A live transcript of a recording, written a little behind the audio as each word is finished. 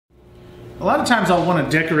A lot of times I'll want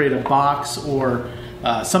to decorate a box or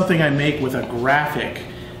something I make with a graphic.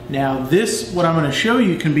 Now this, what I'm going to show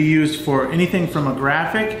you, can be used for anything from a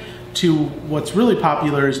graphic to what's really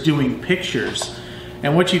popular is doing pictures.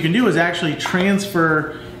 And what you can do is actually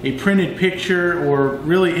transfer a printed picture or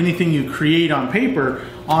really anything you create on paper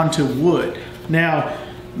onto wood. Now,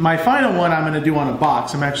 my final one I'm going to do on a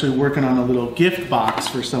box. I'm actually working on a little gift box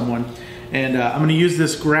for someone. And I'm going to use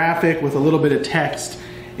this graphic with a little bit of text.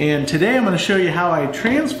 And today I'm going to show you how I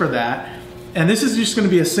transfer that. And this is just going to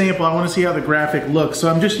be a sample. I want to see how the graphic looks. So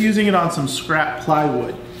I'm just using it on some scrap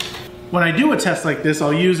plywood. When I do a test like this,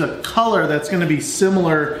 I'll use a color that's going to be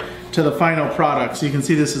similar to the final product. So you can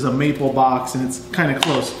see this is a maple box and it's kind of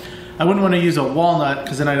close. I wouldn't want to use a walnut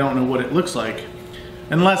because then I don't know what it looks like.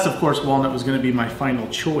 Unless, of course, walnut was going to be my final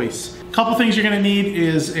choice. A couple things you're going to need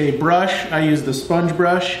is a brush. I use the sponge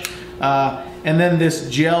brush. And then this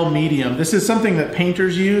gel medium. This is something that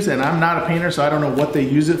painters use, and I'm not a painter, so I don't know what they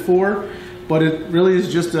use it for, but it really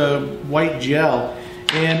is just a white gel.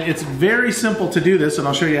 And it's very simple to do this, and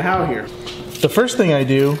I'll show you how here. The first thing I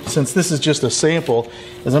do, since this is just a sample,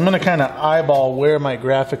 is I'm going to kind of eyeball where my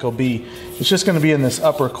graphic will be. It's just going to be in this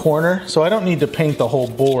upper corner, so I don't need to paint the whole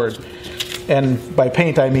board. And by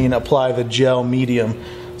paint, I mean apply the gel medium.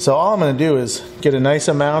 So all I'm going to do is get a nice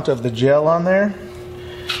amount of the gel on there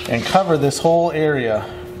and cover this whole area.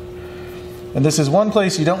 And this is one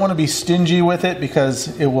place you don't want to be stingy with it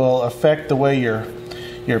because it will affect the way your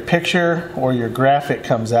picture or your graphic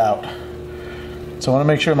comes out. So I want to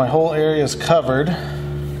make sure my whole area is covered. I'm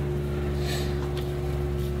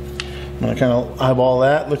going to kind of eyeball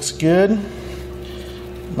that. Looks good.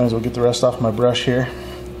 Might as well get the rest off my brush here.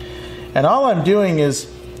 And all I'm doing is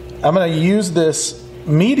I'm going to use this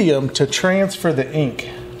medium to transfer the ink.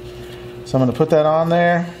 So I'm going to put that on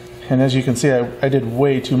there, and as you can see I did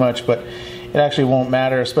way too much, but it actually won't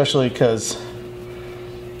matter, especially because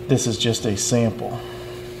this is just a sample.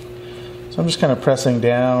 So I'm just kind of pressing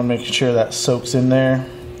down, making sure that soaks in there.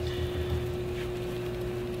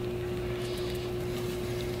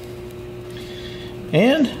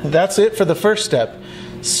 And that's it for the first step.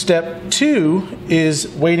 Step 2 is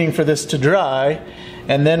waiting for this to dry,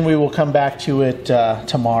 and then we will come back to it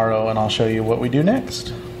tomorrow and I'll show you what we do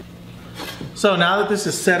next. So now that this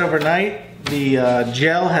is set overnight, the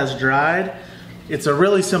gel has dried. It's a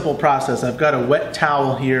really simple process. I've got a wet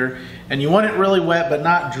towel here, and you want it really wet but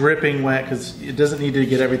not dripping wet because it doesn't need to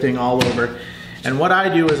get everything all over. And what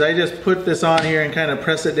I do is I just put this on here and kind of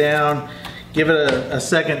press it down, give it a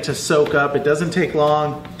second to soak up. It doesn't take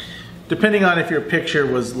long. Depending on if your picture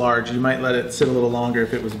was large, you might let it sit a little longer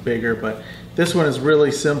if it was bigger, but this one is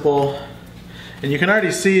really simple. And you can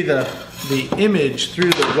already see the image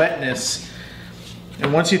through the wetness.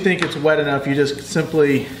 And once you think it's wet enough, you just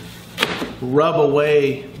simply rub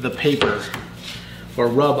away the paper or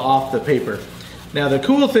rub off the paper. Now the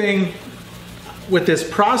cool thing with this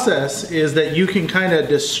process is that you can kind of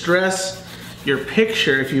distress your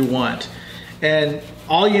picture if you want. And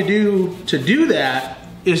all you do to do that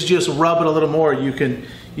is just rub it a little more. You can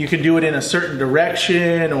do it in a certain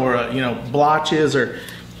direction or blotches or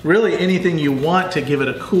really anything you want to give it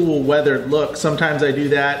a cool weathered look. Sometimes I do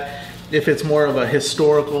that if it's more of a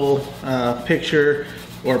historical picture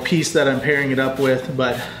or piece that I'm pairing it up with,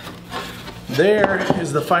 but there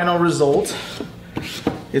is the final result.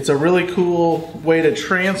 It's a really cool way to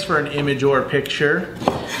transfer an image or a picture.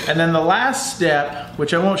 And then the last step,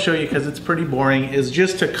 which I won't show you because it's pretty boring, is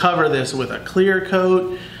just to cover this with a clear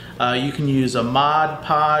coat. You can use a Mod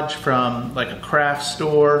Podge from like a craft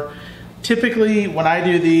store. Typically when I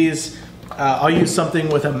do these, I'll use something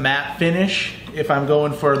with a matte finish if I'm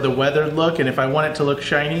going for the weathered look, and if I want it to look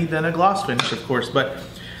shiny, then a gloss finish, of course. But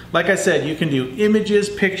like I said, you can do images,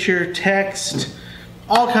 picture, text,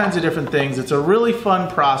 all kinds of different things. It's a really fun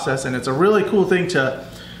process, and it's a really cool thing to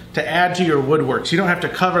add to your woodworks. You don't have to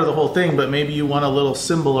cover the whole thing, but maybe you want a little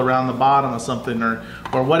symbol around the bottom of something or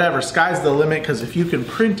whatever. Sky's the limit, because if you can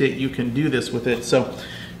print it, you can do this with it. So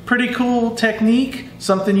pretty cool technique,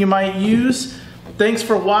 something you might use. Thanks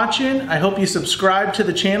for watching. I hope you subscribe to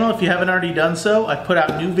the channel if you haven't already done so. I put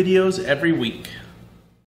out new videos every week.